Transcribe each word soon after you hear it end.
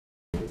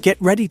Get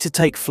ready to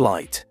take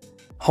flight.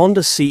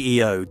 Honda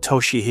CEO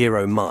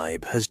Toshihiro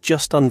Mibe has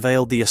just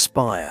unveiled the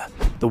Aspire,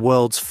 the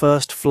world's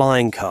first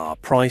flying car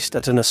priced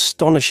at an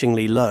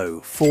astonishingly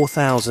low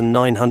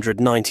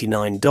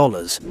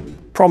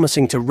 $4,999,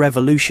 promising to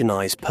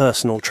revolutionize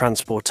personal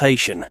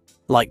transportation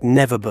like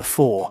never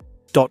before.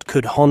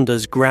 Could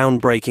Honda's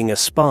groundbreaking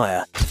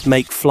Aspire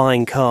make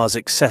flying cars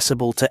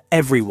accessible to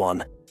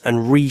everyone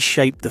and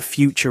reshape the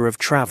future of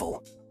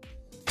travel?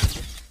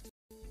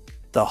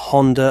 The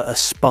Honda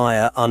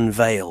Aspire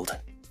unveiled.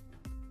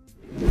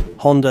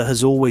 Honda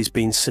has always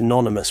been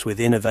synonymous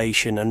with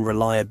innovation and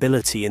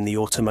reliability in the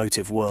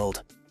automotive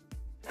world.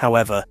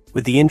 However,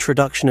 with the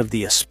introduction of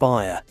the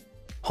Aspire,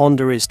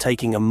 Honda is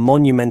taking a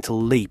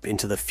monumental leap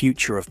into the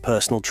future of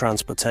personal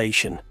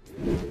transportation.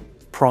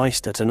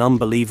 Priced at an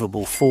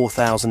unbelievable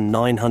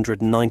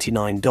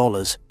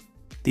 $4,999,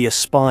 the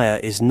Aspire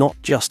is not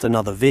just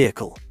another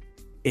vehicle.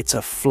 It's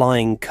a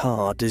flying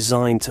car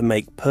designed to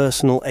make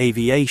personal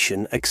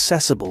aviation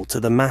accessible to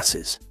the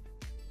masses.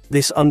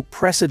 This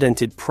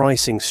unprecedented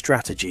pricing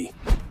strategy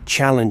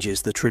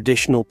challenges the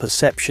traditional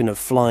perception of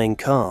flying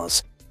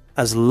cars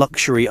as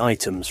luxury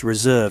items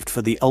reserved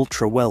for the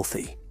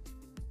ultra-wealthy.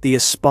 The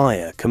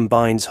Aspire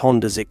combines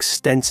Honda's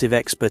extensive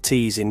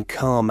expertise in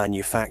car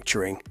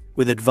manufacturing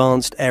with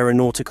advanced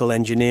aeronautical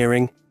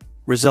engineering,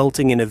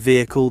 resulting in a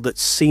vehicle that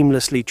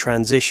seamlessly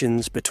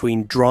transitions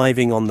between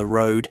driving on the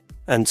road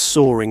and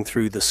soaring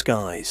through the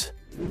skies.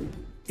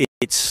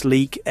 Its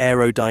sleek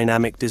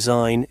aerodynamic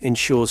design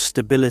ensures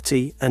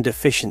stability and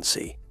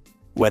efficiency,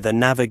 whether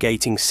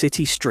navigating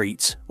city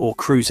streets or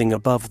cruising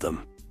above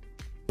them.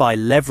 By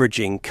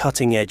leveraging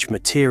cutting-edge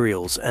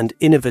materials and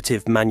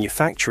innovative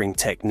manufacturing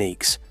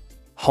techniques,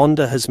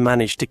 Honda has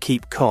managed to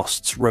keep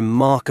costs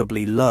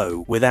remarkably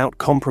low without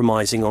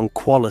compromising on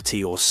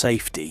quality or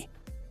safety.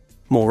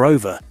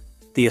 Moreover,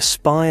 the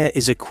Aspire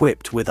is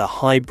equipped with a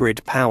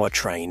hybrid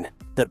powertrain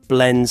that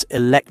blends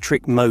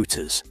electric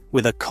motors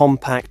with a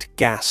compact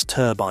gas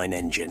turbine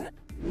engine.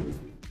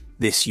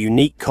 This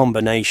unique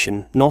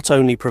combination not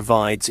only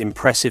provides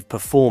impressive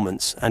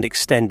performance and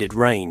extended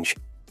range,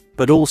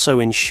 but also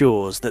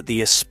ensures that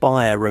the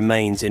Aspire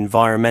remains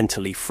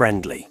environmentally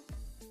friendly.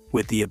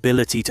 With the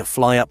ability to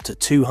fly up to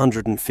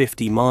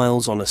 250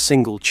 miles on a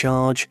single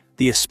charge,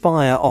 the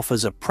Aspire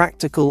offers a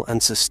practical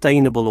and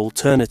sustainable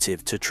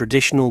alternative to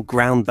traditional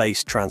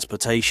ground-based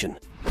transportation.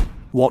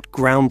 What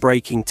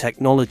groundbreaking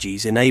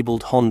technologies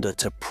enabled Honda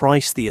to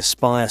price the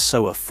Aspire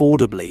so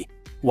affordably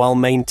while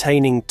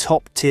maintaining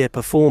top-tier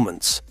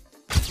performance?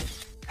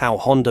 How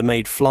Honda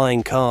made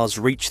flying cars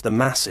reach the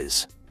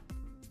masses.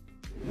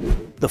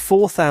 The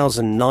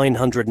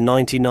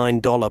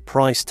 $4,999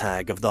 price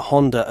tag of the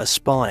Honda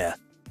Aspire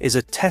is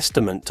a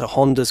testament to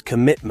Honda's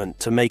commitment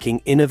to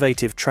making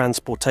innovative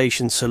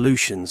transportation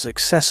solutions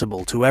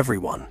accessible to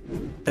everyone.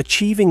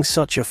 Achieving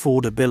such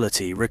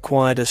affordability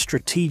required a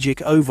strategic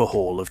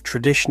overhaul of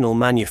traditional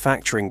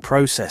manufacturing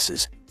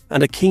processes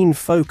and a keen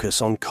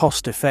focus on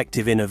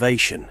cost-effective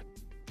innovation.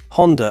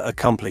 Honda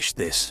accomplished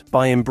this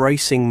by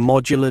embracing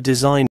modular design